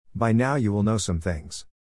By now you will know some things.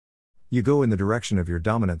 You go in the direction of your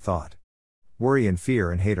dominant thought. Worry and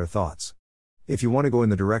fear and hate are thoughts. If you want to go in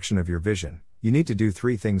the direction of your vision, you need to do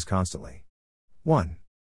 3 things constantly. 1.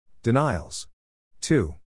 Denials.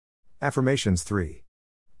 2. Affirmations. 3.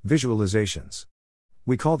 Visualizations.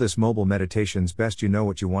 We call this mobile meditations. Best you know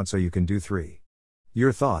what you want so you can do 3.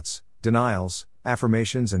 Your thoughts, denials,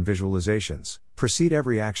 affirmations and visualizations precede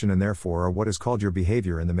every action and therefore are what is called your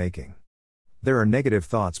behavior in the making. There are negative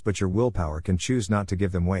thoughts but your willpower can choose not to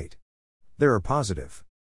give them weight. There are positive.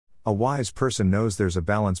 A wise person knows there's a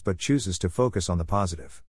balance but chooses to focus on the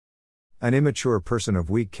positive. An immature person of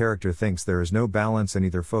weak character thinks there is no balance and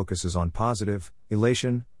either focuses on positive,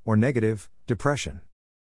 elation, or negative, depression.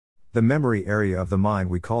 The memory area of the mind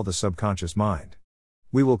we call the subconscious mind.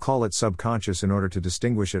 We will call it subconscious in order to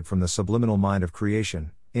distinguish it from the subliminal mind of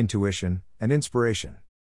creation, intuition, and inspiration.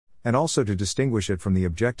 And also to distinguish it from the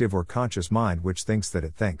objective or conscious mind which thinks that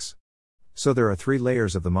it thinks. So there are 3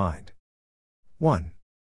 layers of the mind. 1.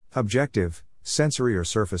 Objective, sensory or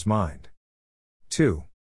surface mind. 2.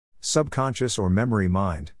 Subconscious or memory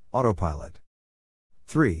mind, autopilot.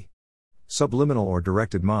 3. Subliminal or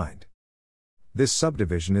directed mind. This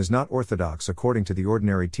subdivision is not orthodox according to the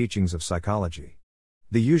ordinary teachings of psychology.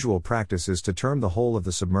 The usual practice is to term the whole of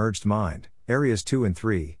the submerged mind, areas 2 and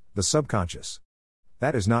 3, the subconscious.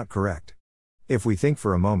 That is not correct. If we think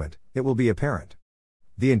for a moment, it will be apparent.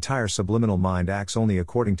 The entire subliminal mind acts only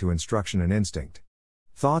according to instruction and instinct.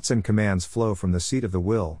 Thoughts and commands flow from the seat of the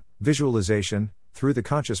will, visualization, through the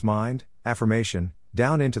conscious mind, affirmation,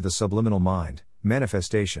 down into the subliminal mind,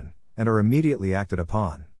 manifestation, and are immediately acted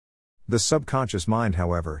upon. The subconscious mind,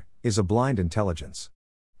 however, is a blind intelligence.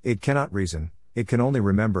 It cannot reason, it can only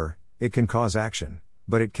remember, it can cause action,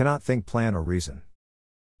 but it cannot think, plan, or reason.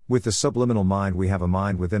 With the subliminal mind we have a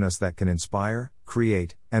mind within us that can inspire,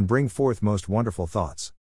 create, and bring forth most wonderful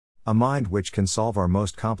thoughts. A mind which can solve our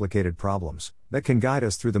most complicated problems, that can guide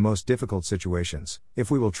us through the most difficult situations,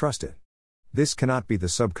 if we will trust it. This cannot be the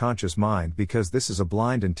subconscious mind because this is a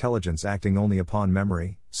blind intelligence acting only upon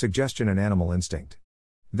memory, suggestion and animal instinct.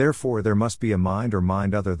 Therefore there must be a mind or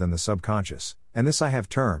mind other than the subconscious, and this I have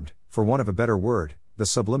termed, for want of a better word, the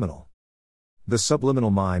subliminal. The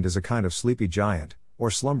subliminal mind is a kind of sleepy giant, or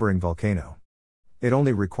slumbering volcano. It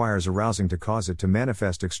only requires arousing to cause it to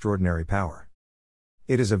manifest extraordinary power.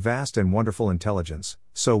 It is a vast and wonderful intelligence,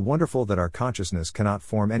 so wonderful that our consciousness cannot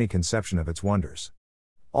form any conception of its wonders.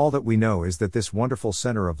 All that we know is that this wonderful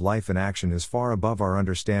center of life and action is far above our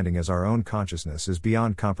understanding as our own consciousness is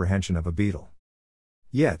beyond comprehension of a beetle.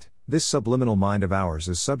 Yet, this subliminal mind of ours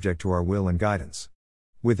is subject to our will and guidance.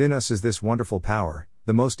 Within us is this wonderful power,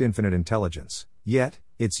 the most infinite intelligence, yet,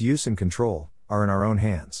 its use and control are in our own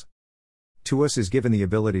hands. To us is given the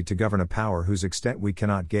ability to govern a power whose extent we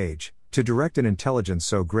cannot gauge, to direct an intelligence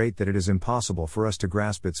so great that it is impossible for us to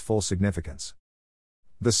grasp its full significance.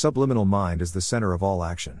 The subliminal mind is the center of all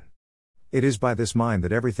action. It is by this mind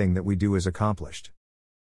that everything that we do is accomplished.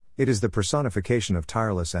 It is the personification of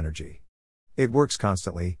tireless energy. It works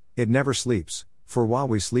constantly, it never sleeps, for while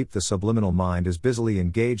we sleep the subliminal mind is busily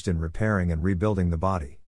engaged in repairing and rebuilding the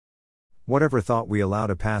body. Whatever thought we allow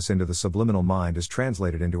to pass into the subliminal mind is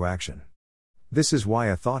translated into action. This is why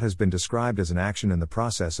a thought has been described as an action in the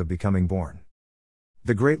process of becoming born.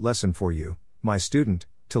 The great lesson for you, my student,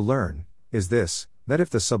 to learn, is this, that if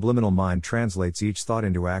the subliminal mind translates each thought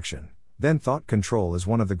into action, then thought control is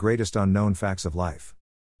one of the greatest unknown facts of life.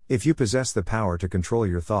 If you possess the power to control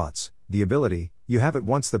your thoughts, the ability, you have at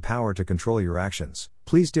once the power to control your actions.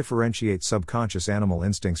 Please differentiate subconscious animal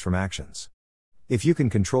instincts from actions. If you can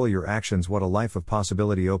control your actions, what a life of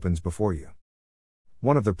possibility opens before you.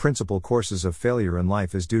 One of the principal courses of failure in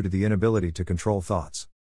life is due to the inability to control thoughts.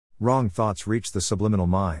 Wrong thoughts reach the subliminal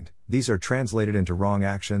mind, these are translated into wrong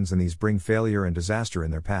actions and these bring failure and disaster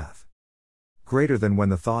in their path. Greater than when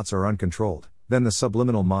the thoughts are uncontrolled, then the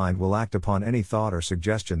subliminal mind will act upon any thought or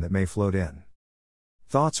suggestion that may float in.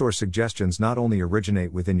 Thoughts or suggestions not only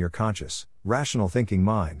originate within your conscious, rational thinking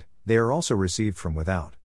mind, they are also received from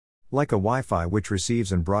without. Like a Wi-Fi which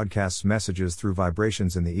receives and broadcasts messages through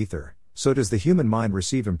vibrations in the ether, so does the human mind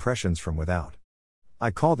receive impressions from without.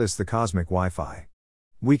 I call this the cosmic Wi-Fi.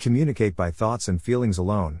 We communicate by thoughts and feelings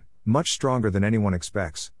alone, much stronger than anyone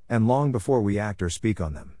expects, and long before we act or speak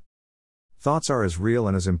on them. Thoughts are as real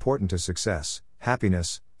and as important to success,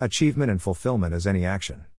 happiness, achievement and fulfillment as any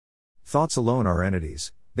action. Thoughts alone are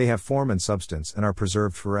entities, they have form and substance and are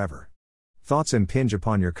preserved forever. Thoughts impinge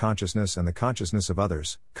upon your consciousness and the consciousness of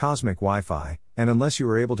others, cosmic Wi-Fi, and unless you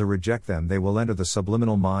are able to reject them they will enter the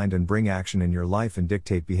subliminal mind and bring action in your life and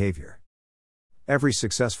dictate behavior. Every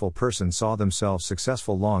successful person saw themselves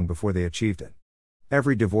successful long before they achieved it.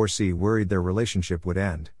 Every divorcee worried their relationship would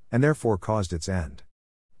end, and therefore caused its end.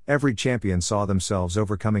 Every champion saw themselves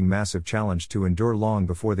overcoming massive challenge to endure long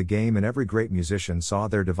before the game, and every great musician saw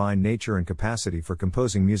their divine nature and capacity for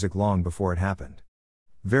composing music long before it happened.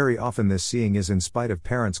 Very often this seeing is in spite of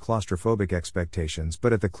parents' claustrophobic expectations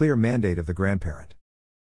but at the clear mandate of the grandparent.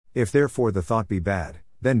 If therefore the thought be bad,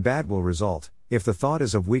 then bad will result. If the thought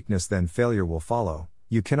is of weakness, then failure will follow.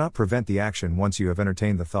 You cannot prevent the action once you have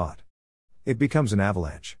entertained the thought. It becomes an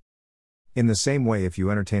avalanche. In the same way, if you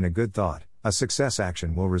entertain a good thought, a success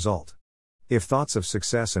action will result. If thoughts of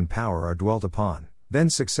success and power are dwelt upon, then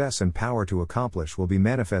success and power to accomplish will be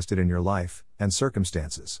manifested in your life and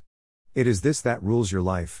circumstances. It is this that rules your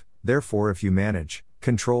life. Therefore, if you manage,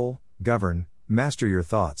 control, govern, master your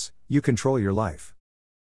thoughts, you control your life.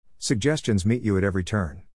 Suggestions meet you at every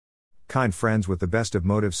turn. Kind friends with the best of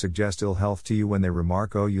motives suggest ill health to you when they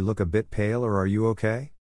remark, "Oh, you look a bit pale," or "Are you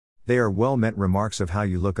okay?" They are well-meant remarks of how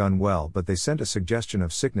you look unwell, but they send a suggestion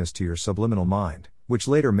of sickness to your subliminal mind, which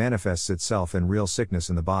later manifests itself in real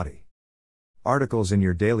sickness in the body. Articles in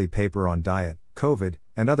your daily paper on diet, COVID,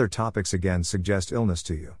 and other topics again suggest illness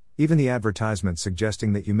to you, even the advertisement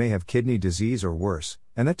suggesting that you may have kidney disease or worse,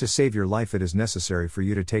 and that to save your life it is necessary for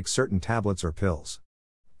you to take certain tablets or pills.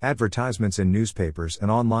 Advertisements in newspapers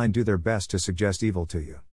and online do their best to suggest evil to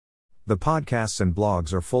you. The podcasts and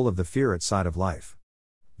blogs are full of the fear at side of life.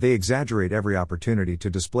 They exaggerate every opportunity to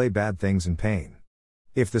display bad things and pain.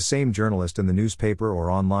 If the same journalist in the newspaper or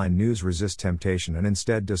online news resists temptation and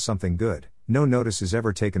instead does something good, no notice is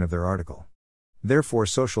ever taken of their article. Therefore,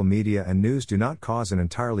 social media and news do not cause an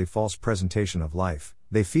entirely false presentation of life.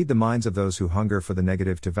 They feed the minds of those who hunger for the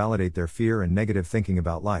negative to validate their fear and negative thinking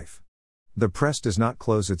about life. The press does not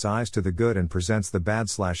close its eyes to the good and presents the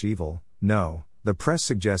bad/evil. No, the press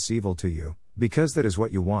suggests evil to you, because that is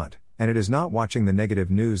what you want, and it is not watching the negative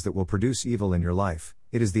news that will produce evil in your life,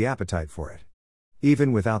 it is the appetite for it.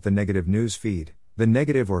 Even without the negative news feed, the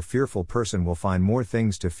negative or fearful person will find more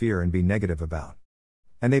things to fear and be negative about.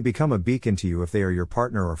 And they become a beacon to you if they are your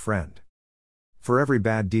partner or friend. For every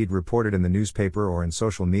bad deed reported in the newspaper or in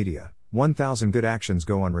social media, 1,000 good actions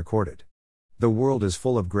go unrecorded. The world is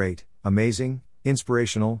full of great, amazing,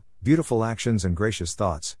 inspirational, beautiful actions and gracious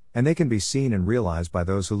thoughts, and they can be seen and realized by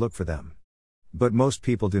those who look for them. But most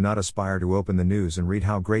people do not aspire to open the news and read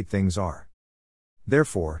how great things are.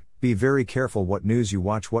 Therefore, be very careful what news you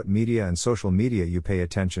watch, what media and social media you pay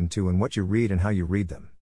attention to, and what you read and how you read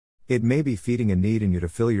them. It may be feeding a need in you to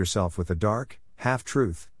fill yourself with the dark,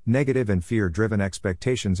 half-truth, negative and fear-driven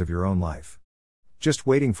expectations of your own life. Just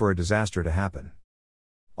waiting for a disaster to happen.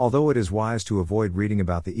 Although it is wise to avoid reading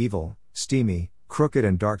about the evil, steamy, crooked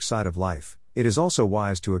and dark side of life, it is also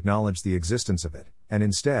wise to acknowledge the existence of it, and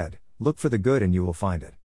instead, look for the good and you will find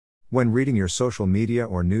it. When reading your social media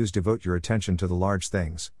or news, devote your attention to the large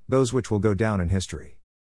things, those which will go down in history.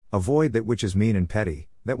 Avoid that which is mean and petty,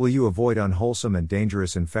 that will you avoid unwholesome and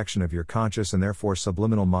dangerous infection of your conscious and therefore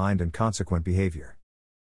subliminal mind and consequent behavior.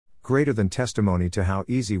 Greater than testimony to how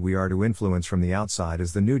easy we are to influence from the outside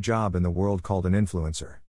is the new job in the world called an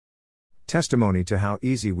influencer. Testimony to how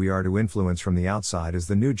easy we are to influence from the outside is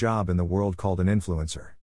the new job in the world called an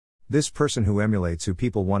influencer. This person who emulates who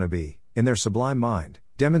people want to be, in their sublime mind,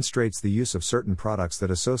 demonstrates the use of certain products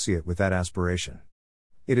that associate with that aspiration.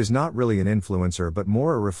 It is not really an influencer but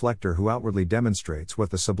more a reflector who outwardly demonstrates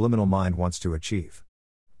what the subliminal mind wants to achieve.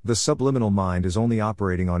 The subliminal mind is only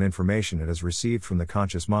operating on information it has received from the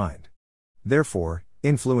conscious mind. Therefore,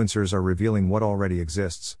 influencers are revealing what already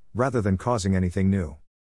exists, rather than causing anything new.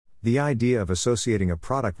 The idea of associating a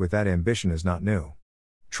product with that ambition is not new.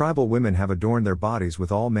 Tribal women have adorned their bodies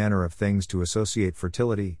with all manner of things to associate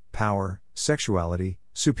fertility, power, sexuality,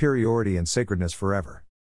 superiority and sacredness forever.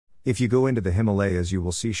 If you go into the Himalayas, you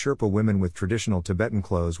will see Sherpa women with traditional Tibetan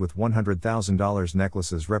clothes with $100,000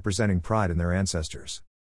 necklaces representing pride in their ancestors.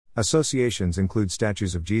 Associations include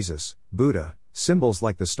statues of Jesus, Buddha, symbols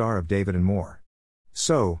like the Star of David and more.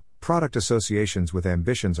 So, product associations with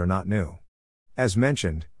ambitions are not new. As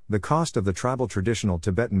mentioned, the cost of the tribal traditional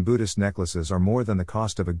Tibetan Buddhist necklaces are more than the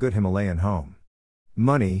cost of a good Himalayan home.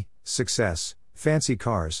 Money, success, fancy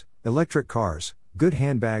cars, electric cars, good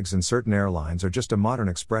handbags and certain airlines are just a modern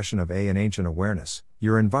expression of an ancient awareness.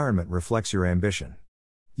 Your environment reflects your ambition.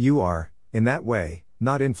 You are, in that way,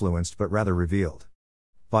 not influenced but rather revealed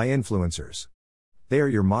by influencers. They are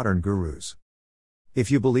your modern gurus.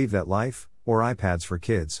 If you believe that life, or iPads for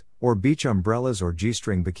kids, or beach umbrellas or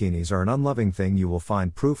G-string bikinis are an unloving thing, you will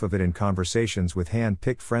find proof of it in conversations with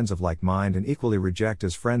hand-picked friends of like mind and equally reject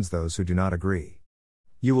as friends those who do not agree.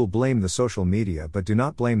 You will blame the social media but do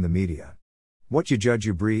not blame the media. What you judge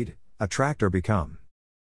you breed, attract or become.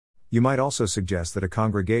 You might also suggest that a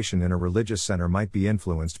congregation in a religious center might be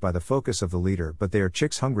influenced by the focus of the leader, but they are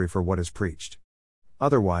chicks hungry for what is preached.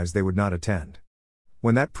 Otherwise they would not attend.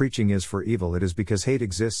 When that preaching is for evil, it is because hate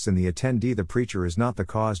exists in the attendee. The preacher is not the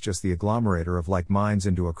cause, just the agglomerator of like minds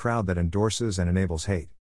into a crowd that endorses and enables hate.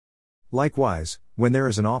 Likewise, when there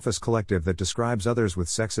is an office collective that describes others with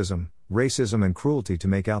sexism, racism and cruelty to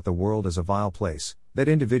make out the world as a vile place, that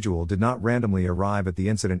individual did not randomly arrive at the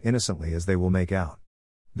incident innocently as they will make out.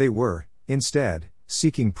 They were, instead,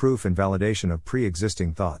 seeking proof and validation of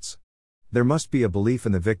pre-existing thoughts. There must be a belief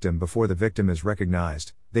in the victim before the victim is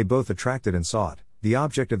recognized. They both attracted and sought the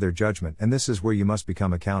object of their judgment, and this is where you must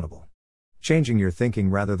become accountable. Changing your thinking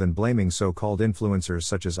rather than blaming so-called influencers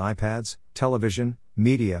such as iPads, television,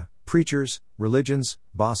 media, preachers, religions,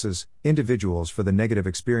 bosses, individuals for the negative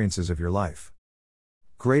experiences of your life.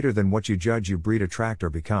 Greater than what you judge, you breed, attract, or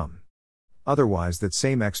become. Otherwise, that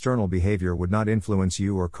same external behavior would not influence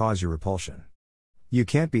you or cause your repulsion. You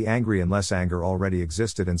can't be angry unless anger already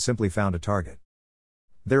existed and simply found a target.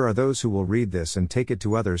 There are those who will read this and take it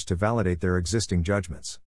to others to validate their existing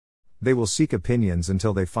judgments. They will seek opinions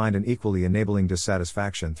until they find an equally enabling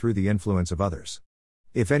dissatisfaction through the influence of others.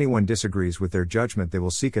 If anyone disagrees with their judgment, they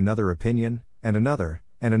will seek another opinion, and another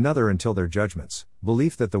until their judgments,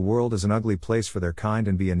 belief that the world is an ugly place for their kind,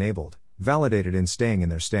 and be enabled, validated in staying in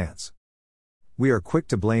their stance. We are quick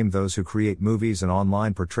to blame those who create movies and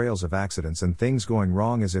online portrayals of accidents and things going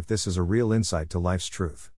wrong as if this is a real insight to life's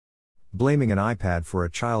truth. Blaming an iPad for a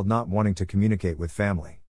child not wanting to communicate with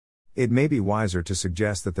family. It may be wiser to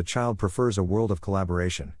suggest that the child prefers a world of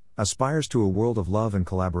collaboration, aspires to a world of love and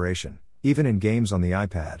collaboration, even in games on the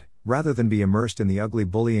iPad, rather than be immersed in the ugly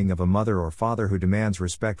bullying of a mother or father who demands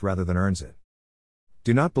respect rather than earns it.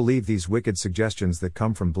 Do not believe these wicked suggestions that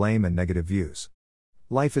come from blame and negative views.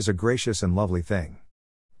 Life is a gracious and lovely thing.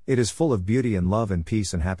 It is full of beauty and love and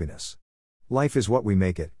peace and happiness. Life is what we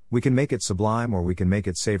make it. We can make it sublime or we can make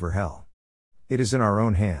it savor hell. It is in our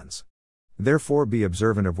own hands. Therefore, be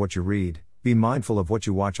observant of what you read, be mindful of what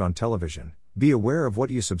you watch on television, be aware of what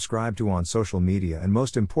you subscribe to on social media, and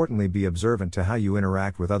most importantly, be observant to how you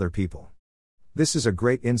interact with other people. This is a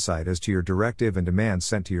great insight as to your directive and demands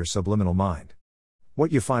sent to your subliminal mind.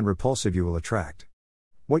 What you find repulsive you will attract.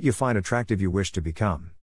 What you find attractive you wish to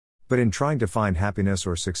become. But in trying to find happiness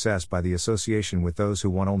or success by the association with those who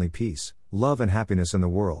want only peace, love and happiness in the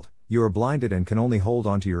world, you are blinded and can only hold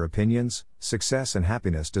on to your opinions. Success and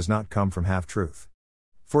happiness does not come from half-truth.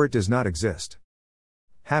 For it does not exist.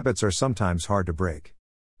 Habits are sometimes hard to break.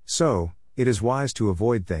 So, it is wise to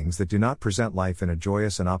avoid things that do not present life in a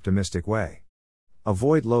joyous and optimistic way.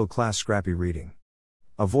 Avoid low-class scrappy reading.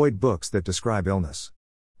 Avoid books that describe illness.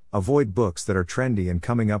 Avoid books that are trendy and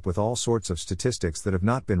coming up with all sorts of statistics that have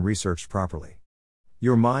not been researched properly.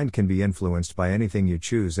 Your mind can be influenced by anything you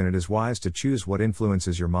choose, and it is wise to choose what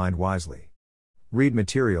influences your mind wisely. Read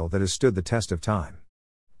material that has stood the test of time.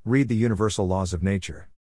 Read the universal laws of nature.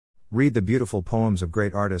 Read the beautiful poems of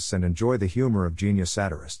great artists and enjoy the humor of genius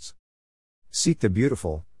satirists. Seek the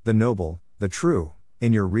beautiful, the noble, the true,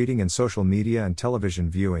 in your reading and social media and television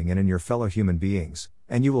viewing and in your fellow human beings,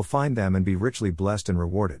 and you will find them and be richly blessed and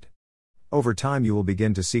rewarded. Over time you will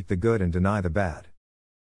begin to seek the good and deny the bad.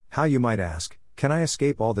 How, you might ask, can I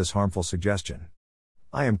escape all this harmful suggestion?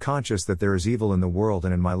 I am conscious that there is evil in the world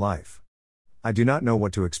and in my life. I do not know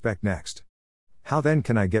what to expect next. How then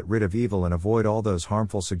can I get rid of evil and avoid all those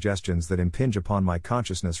harmful suggestions that impinge upon my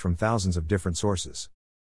consciousness from thousands of different sources?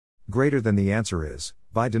 Greater than the answer is,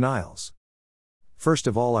 by denials. First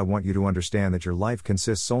of all, I want you to understand that your life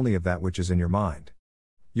consists only of that which is in your mind.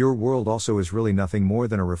 Your world also is really nothing more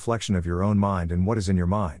than a reflection of your own mind and what is in your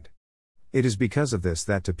mind. It is because of this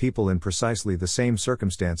that to people in precisely the same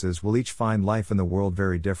circumstances will each find life in the world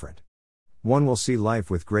very different. One will see life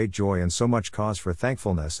with great joy and so much cause for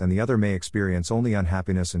thankfulness, and the other may experience only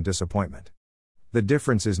unhappiness and disappointment. The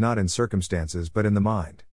difference is not in circumstances but in the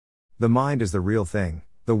mind. The mind is the real thing,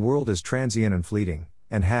 the world is transient and fleeting,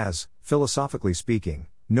 and has, philosophically speaking,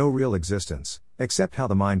 no real existence, except how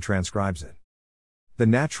the mind transcribes it. The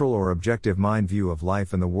natural or objective mind view of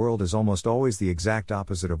life and the world is almost always the exact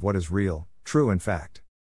opposite of what is real, true and fact.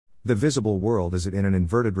 The visible world is in an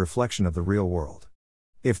inverted reflection of the real world.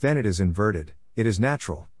 If then it is inverted, it is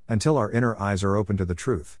natural, until our inner eyes are open to the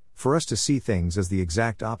truth, for us to see things as the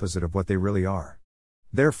exact opposite of what they really are.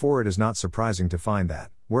 Therefore it is not surprising to find that,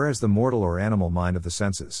 whereas the mortal or animal mind of the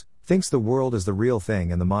senses thinks the world is the real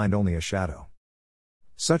thing and the mind only a shadow.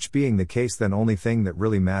 Such being the case, then only thing that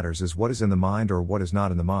really matters is what is in the mind or what is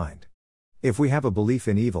not in the mind. If we have a belief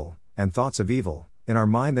in evil, and thoughts of evil, in our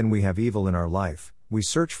mind, then we have evil in our life, we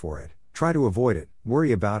search for it, try to avoid it,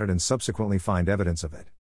 worry about it and subsequently find evidence of it.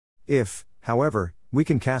 If, however, we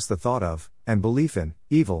can cast the thought of, and belief in,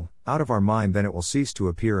 evil, out of our mind, then it will cease to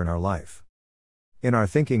appear in our life. In our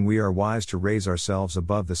thinking we are wise to raise ourselves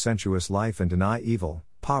above the sensuous life and deny evil,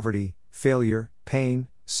 poverty, failure, pain,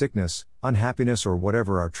 sickness, unhappiness, or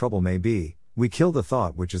whatever our trouble may be. We kill the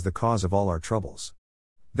thought which is the cause of all our troubles.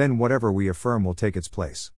 Then whatever we affirm will take its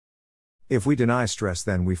place. If we deny stress,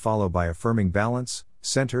 then we follow by affirming balance,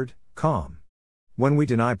 centered, calm. When we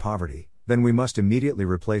deny poverty, then we must immediately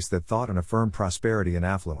replace that thought and affirm prosperity and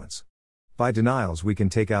affluence. By denials we can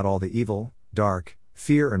take out all the evil, dark,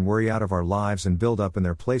 fear and worry out of our lives and build up in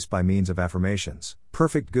their place by means of affirmations: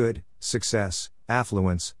 perfect good, success,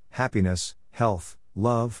 affluence, happiness, health,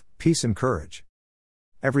 love, peace and courage.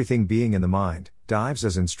 Everything being in the mind, dives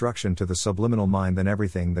as instruction to the subliminal mind. Then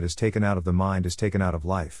everything that is taken out of the mind is taken out of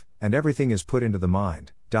life, and everything is put into the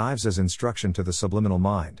mind, dives as instruction to the subliminal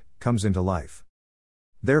mind, comes into life.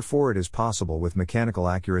 Therefore it is possible with mechanical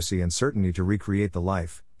accuracy and certainty to recreate the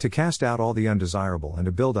life, to cast out all the undesirable and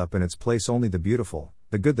to build up in its place only the beautiful,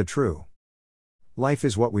 the good, the true. Life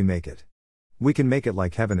is what we make it. We can make it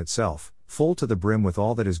like heaven itself, full to the brim with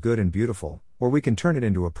all that is good and beautiful, or we can turn it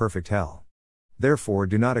into a perfect hell. Therefore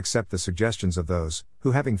do not accept the suggestions of those,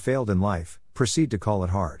 who having failed in life, proceed to call it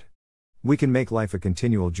hard. We can make life a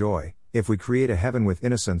continual joy, if we create a heaven with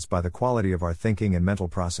innocence by the quality of our thinking and mental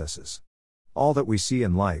processes. All that we see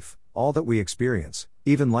in life, all that we experience,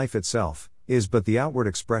 even life itself, is but the outward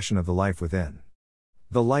expression of the life within.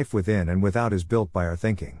 The life within and without is built by our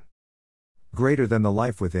thinking. Greater than the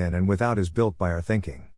life within and without is built by our thinking.